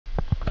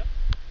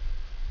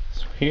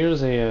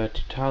Here's a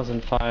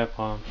 2005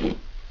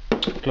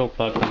 glow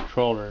plug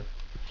controller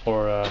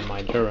for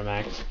my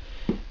Duramax,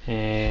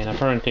 and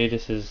apparently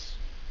this is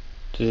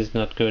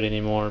not good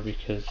anymore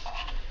because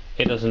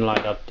it doesn't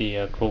light up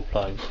the glow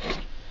plugs.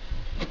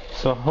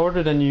 So I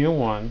ordered a new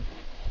one,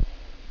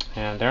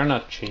 and they're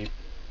not cheap.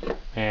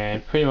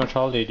 And pretty much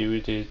all they do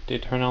is they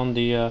turn on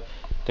the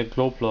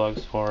glow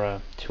plugs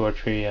for 2 or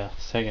 3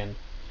 seconds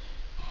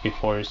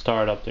before you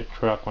start up the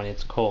truck when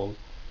it's cold.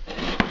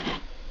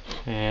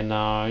 And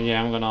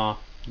yeah, I'm gonna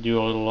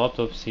do a little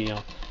autopsy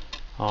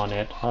on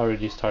it. I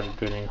already started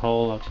drilling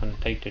hole. I'm gonna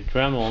take the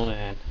Dremel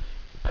and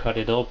cut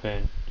it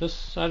open. I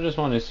just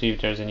want to see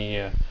if there's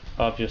any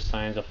obvious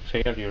signs of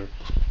failure.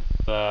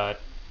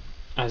 But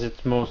as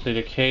it's mostly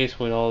the case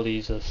with all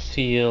these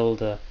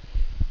sealed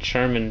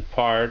German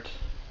part,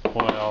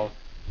 well,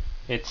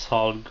 it's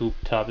all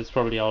gooped up. It's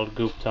probably all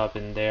gooped up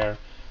in there.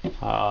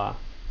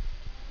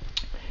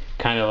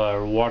 Kind of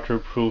a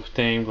waterproof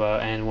thing,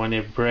 and when they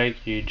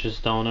break, you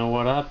just don't know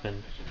what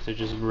happened. They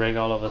just break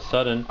all of a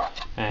sudden,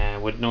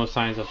 and with no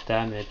signs of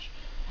damage.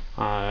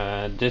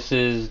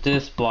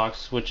 This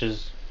box, which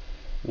is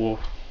well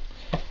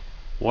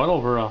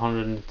over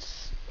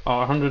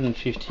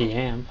 150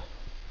 amp,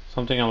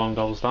 something along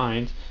those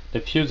lines.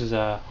 The fuse is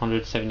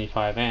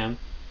 175 amp,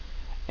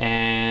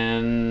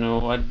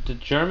 and what the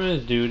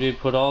Germans do, they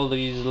put all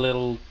these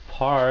little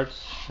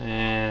parts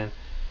and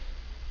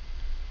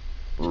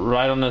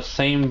right on the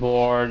same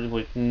board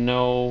with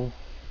no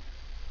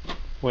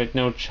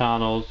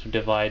channels to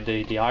divide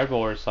the high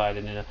power side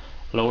and the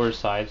lower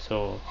side,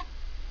 so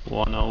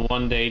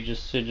one day it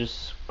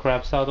just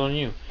craps out on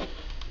you.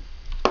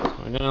 So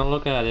we're gonna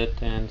look at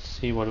it and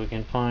see what we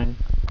can find.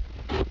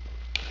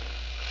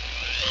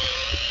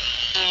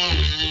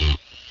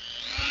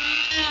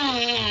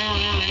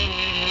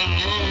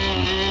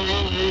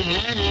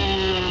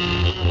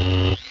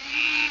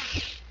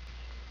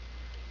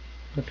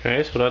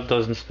 Okay, so that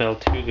doesn't smell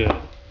too good.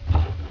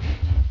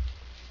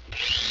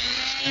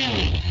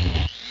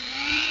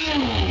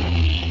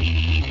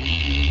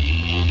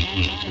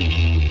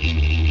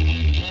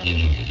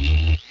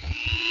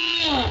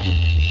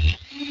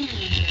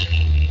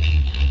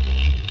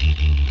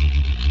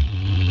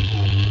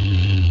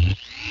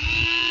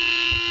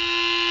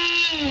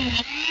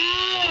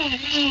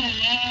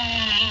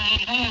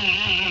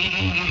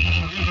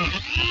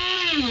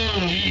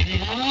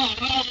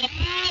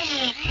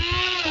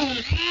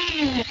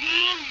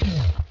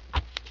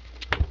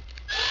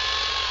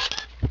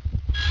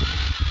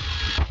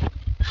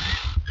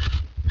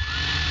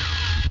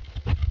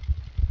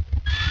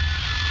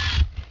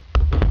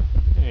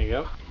 There you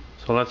go.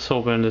 So let's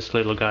open this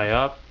little guy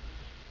up,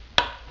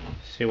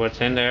 see what's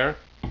in there.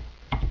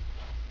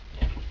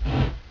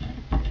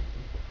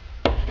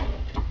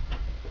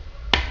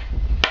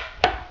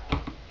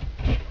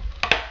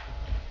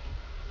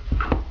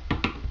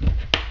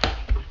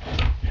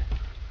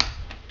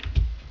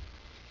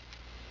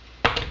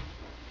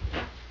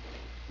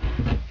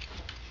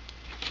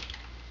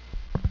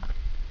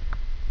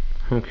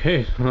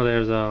 Okay, so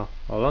there's a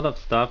lot of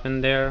stuff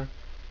in there.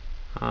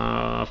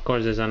 Of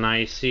course, there's an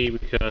IC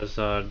because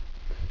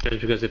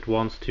just because it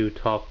wants to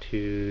talk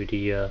to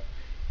the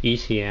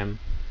ECM,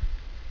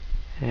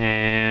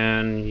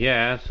 and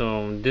yeah,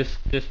 so this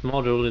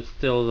module is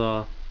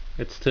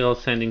still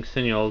sending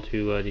signal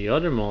to the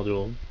other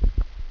module,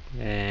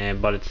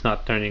 but it's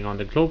not turning on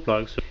the glow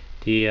plug. So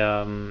the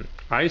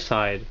I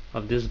side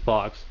of this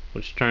box,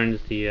 which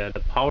turns the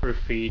power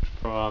feed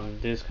from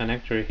this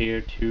connector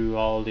here to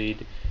all the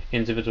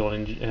individual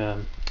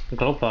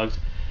glow plugs,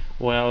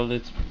 well,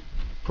 it's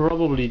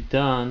probably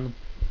done,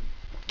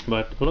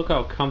 but look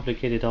how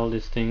complicated all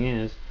this thing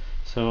is.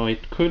 So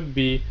it could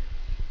be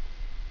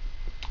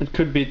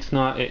it's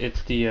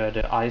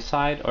the I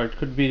side, or it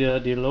could be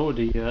the low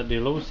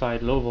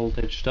side, low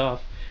voltage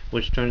stuff,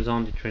 which turns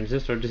on the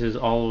transistor. This is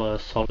all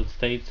solid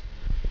states,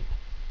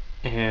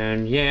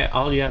 and yeah,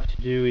 all you have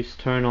to do is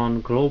turn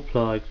on glow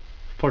plug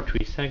for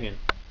 3 seconds.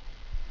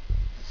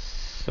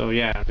 So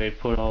yeah, they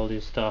put all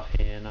this stuff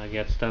in. I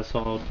guess that's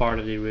all part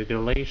of the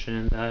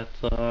regulation that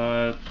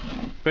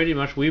pretty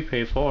much we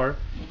pay for,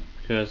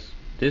 because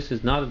this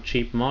is not a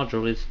cheap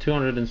module. It's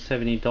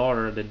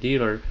 $270 at the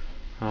dealer.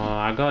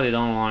 I got it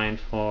online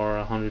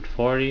for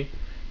 $140,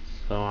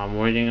 so I'm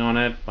waiting on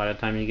it. By the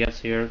time it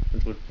gets here,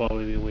 it would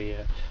probably be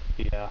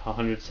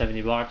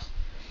 $170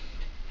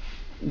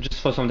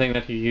 just for something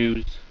that you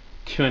use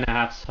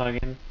 2.5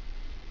 seconds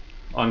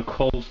on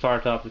cold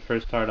startup, the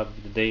first startup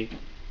of the day.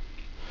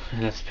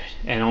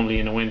 And only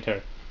in the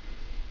winter.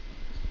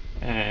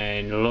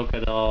 And look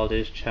at all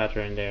this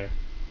chatter in there.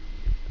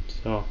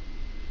 So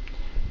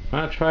I'm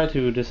gonna try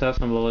to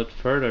disassemble it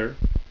further.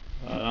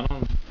 I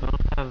don't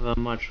have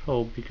much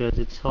hope because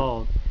it's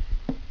all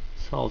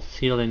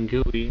sealed and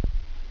gooey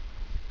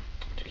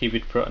to keep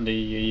it the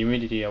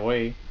humidity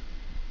away.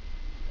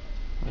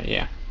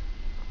 Yeah.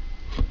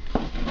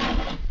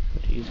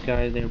 These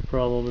guys, they're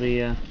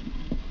probably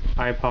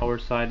high power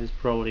side is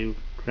probably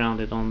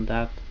grounded on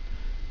that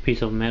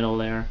piece of metal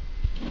there,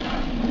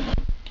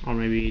 or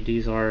maybe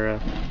these are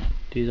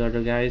these are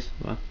the guys.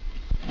 Well,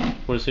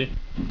 we'll see.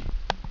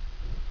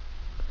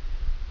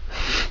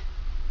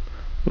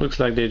 Looks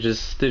like they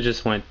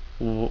just went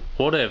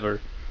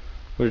whatever.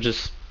 We're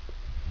just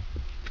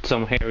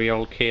some hairy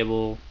old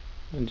cable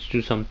and just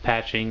do some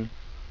patching.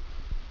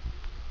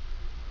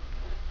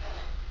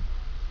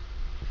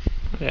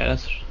 Yeah,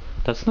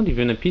 that's not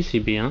even a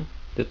PCB, huh?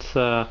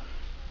 That's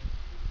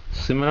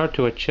similar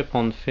to a chip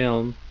on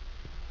film.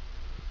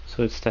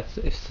 So it's a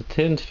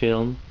thin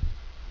film,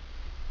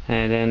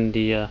 and then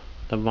the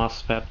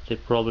MOSFET they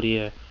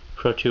probably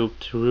protube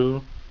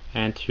through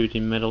and to the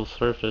metal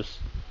surface.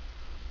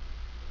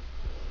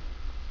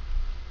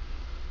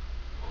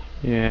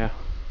 Yeah,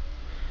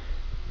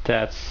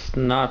 that's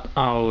not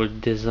how we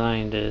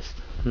designed this.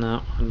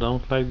 No, I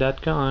don't like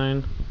that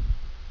kind.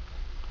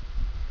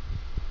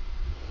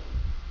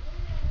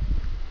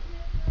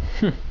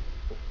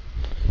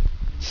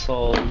 It's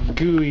all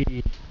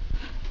gooey.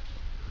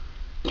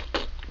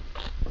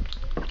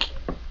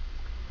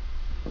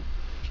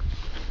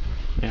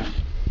 Yeah.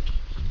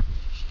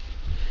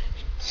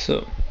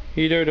 So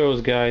either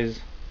those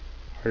guys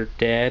are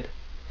dead,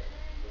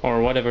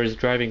 or whatever is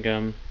driving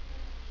them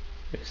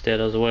is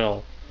dead as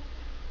well.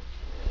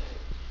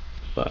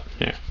 But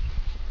yeah,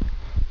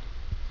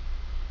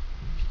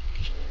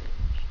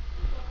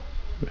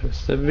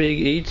 it's a big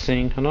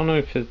heatsink. I don't know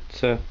if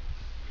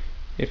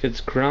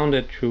it's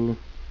grounded through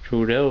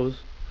those.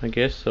 I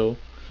guess so.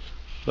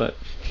 But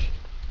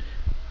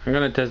I'm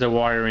gonna test the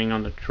wiring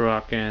on the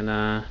truck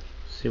and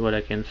see what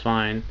I can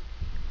find.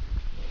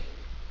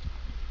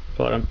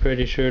 But I'm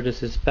pretty sure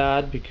this is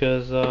bad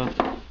because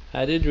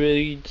I did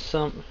read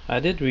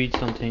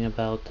something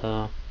about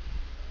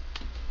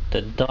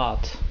the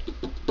dot.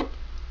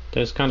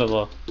 There's kind of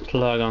a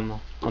plug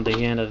on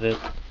the end of it.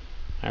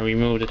 I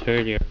removed it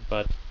earlier,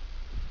 but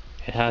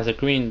it has a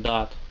green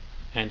dot,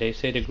 and they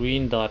say the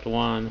green dot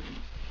one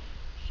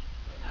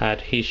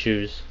had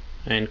issues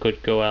and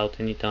could go out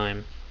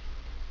anytime.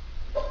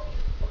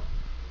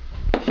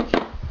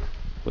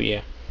 Well,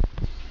 yeah,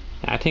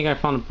 I think I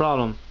found a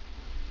problem.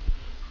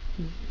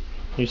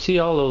 You see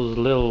all those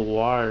little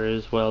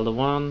wires? Well,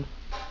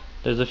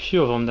 there's a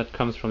few of them that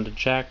comes from the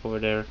jack over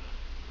there,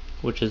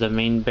 which is the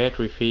main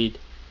battery feed,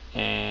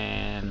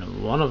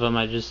 and one of them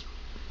I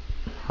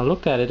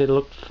looked at it, it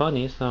looked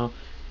funny, so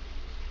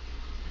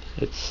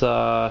it's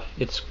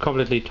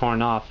completely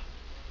torn off.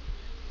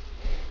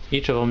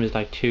 Each of them is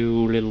like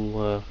two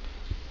little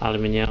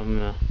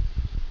aluminum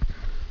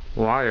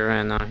wire,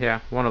 and yeah,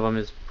 one of them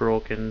is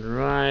broken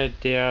right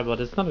there, but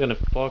it's not gonna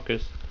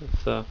focus.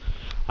 I'll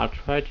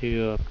try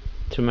to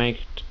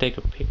take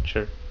a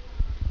picture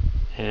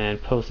and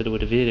post it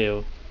with a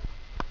video.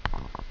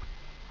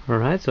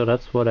 Alright, so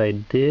that's what I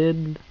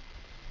did.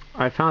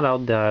 I found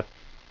out that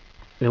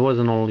there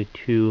wasn't only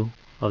two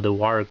of the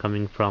wire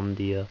coming from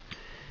the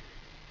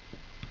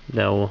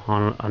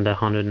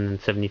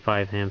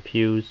 175 amp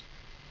fuse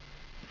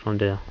from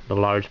the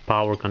large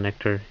power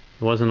connector.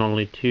 It wasn't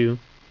only two,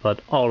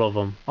 but all of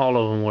them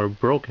were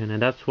broken,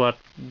 and that's what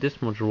this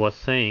module was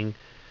saying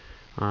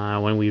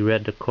when we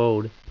read the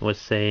code. It was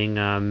saying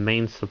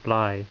main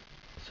supply.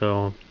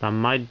 So that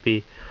might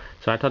be.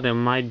 So I thought there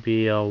might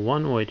be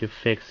one way to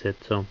fix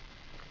it. So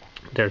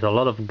there's a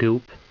lot of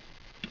goop.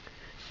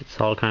 It's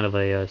all kind of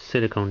a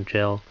silicone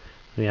gel.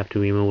 We have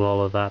to remove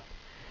all of that.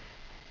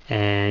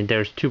 And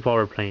there's two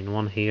power planes,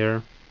 one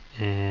here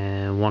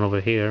and one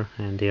over here,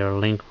 and they are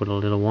linked with a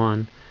little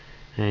one.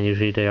 And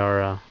usually they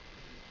are, I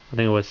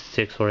think it was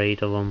 6 or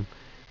 8 of them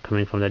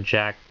coming from the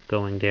jack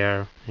going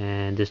there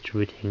and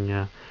distributing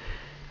the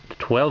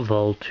 12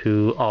 volt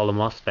to all the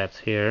MOSFETs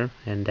here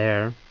and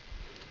there.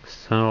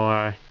 So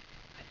I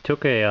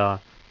took I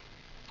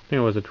think it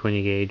was a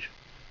 20 gauge,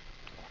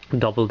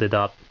 doubled it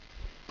up,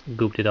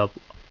 gooped it up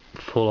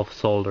full of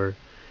solder.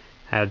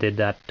 I did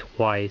that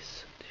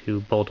twice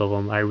to both of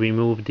them. I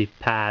removed the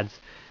pads.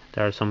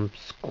 There are some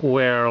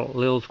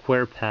little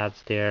square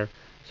pads there,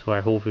 so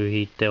I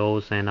overheat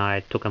those and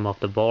I took them off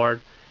the board,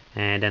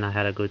 and then I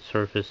had a good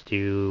surface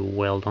to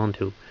weld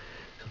onto.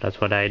 So that's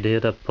what I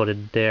did. I put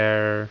it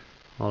there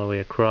all the way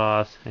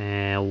across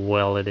and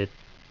welded it,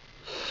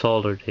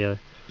 soldered here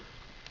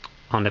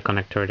on the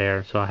connector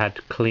there. So I had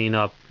to clean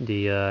up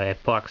the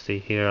epoxy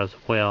here as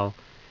well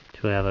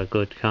to have a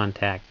good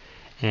contact.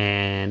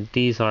 And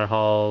these are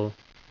all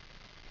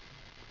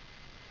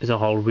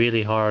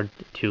really hard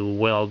to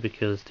weld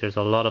because there's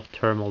a lot of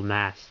thermal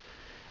mass.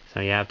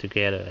 So you have to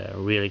get a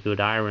really good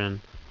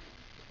iron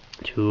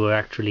to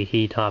actually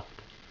heat up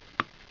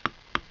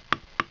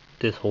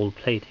this whole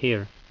plate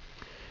here,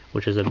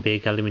 which is a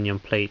big aluminum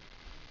plate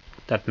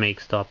that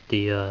makes up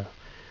the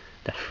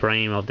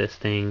frame of this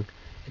thing.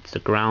 It's the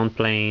ground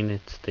plane,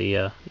 it's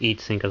the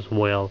heatsink as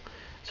well.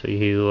 So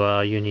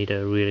you need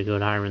a really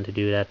good iron to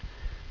do that.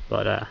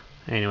 But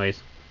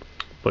anyways,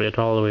 put it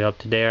all the way up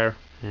to there,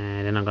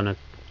 and then I'm gonna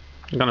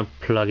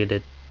plug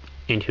it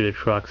into the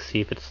truck,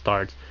 see if it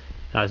starts.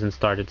 It hasn't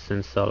started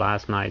since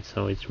last night,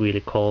 so it's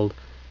really cold.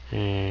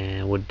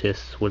 And with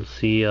this, we'll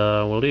see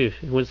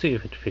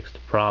if it fixed the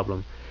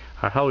problem.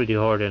 I already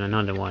ordered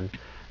another one,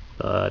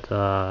 but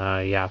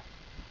yeah,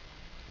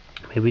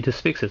 maybe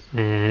just fix it.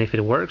 And if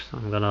it works,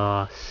 I'm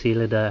gonna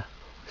seal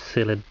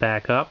it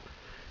back up,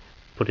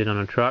 put it on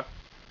a truck,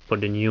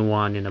 put the new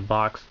one in a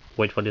box,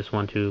 wait for this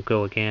one to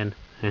go again,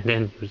 and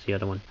then use the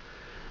other one.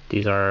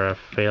 These are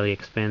fairly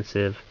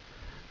expensive,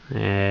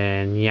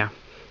 and yeah,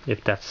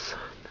 if that's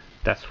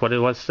what it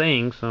was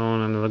saying, so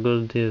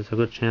there's a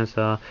good chance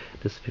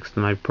this fixed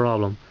my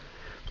problem.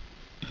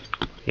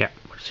 Yeah,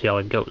 we'll see how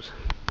it goes.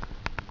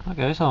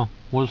 Okay, so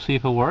we'll see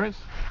if it works.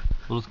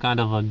 It looks kind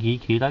of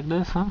geeky like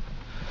this, huh?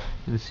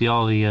 You can see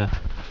all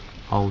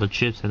the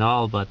chips and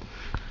all, but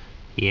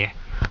yeah,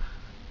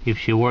 if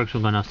she works,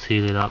 we're gonna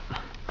seal it up.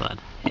 But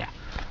yeah,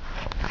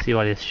 see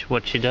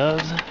what she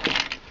does.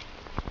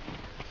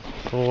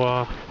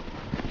 So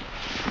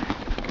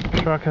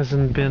truck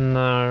hasn't been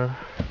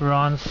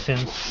run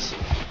since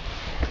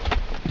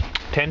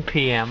 10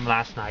 p.m.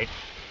 last night,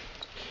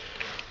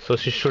 so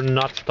she should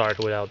not start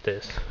without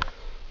this,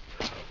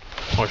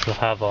 or she'll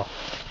have a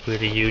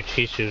really huge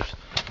issues.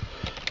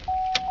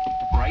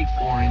 Bright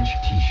orange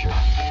t-shirt.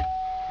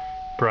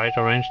 Bright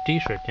orange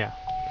t-shirt, yeah.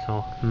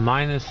 So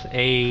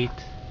 -8.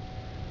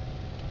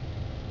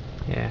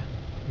 Yeah,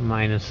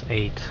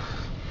 -8.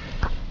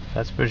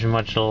 That's pretty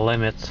much the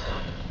limit.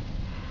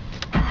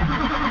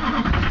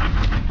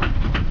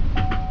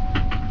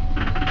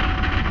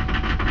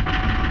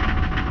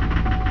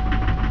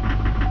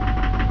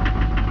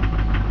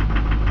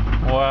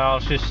 Well,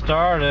 she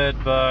started,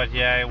 but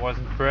yeah, it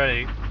wasn't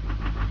pretty.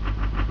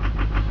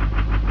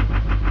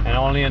 And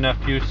only on a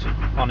few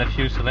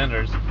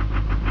cylinders.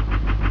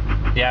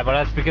 Yeah, but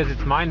that's because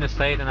it's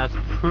 -8, and that's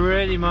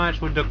pretty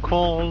much with the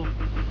cold.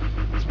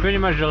 It's pretty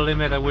much the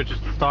limit at which it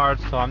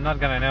starts, so I'm not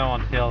gonna know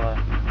until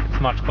it's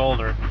much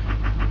colder.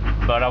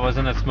 But I was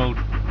in a smooth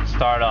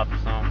startup,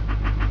 so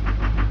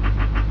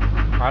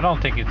I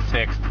don't think it's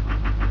fixed.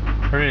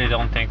 I really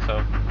don't think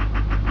so.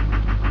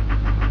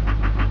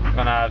 I'm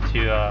gonna have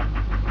to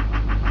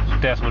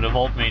test with a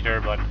voltmeter,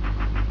 but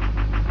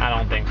I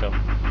don't think so.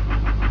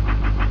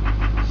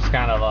 It's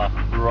kind of a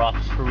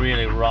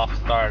really rough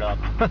startup.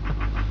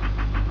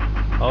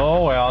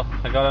 Oh well,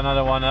 I got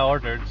another one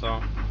ordered,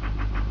 so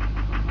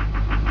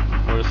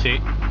we'll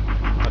see.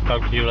 I'll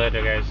talk to you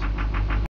later, guys.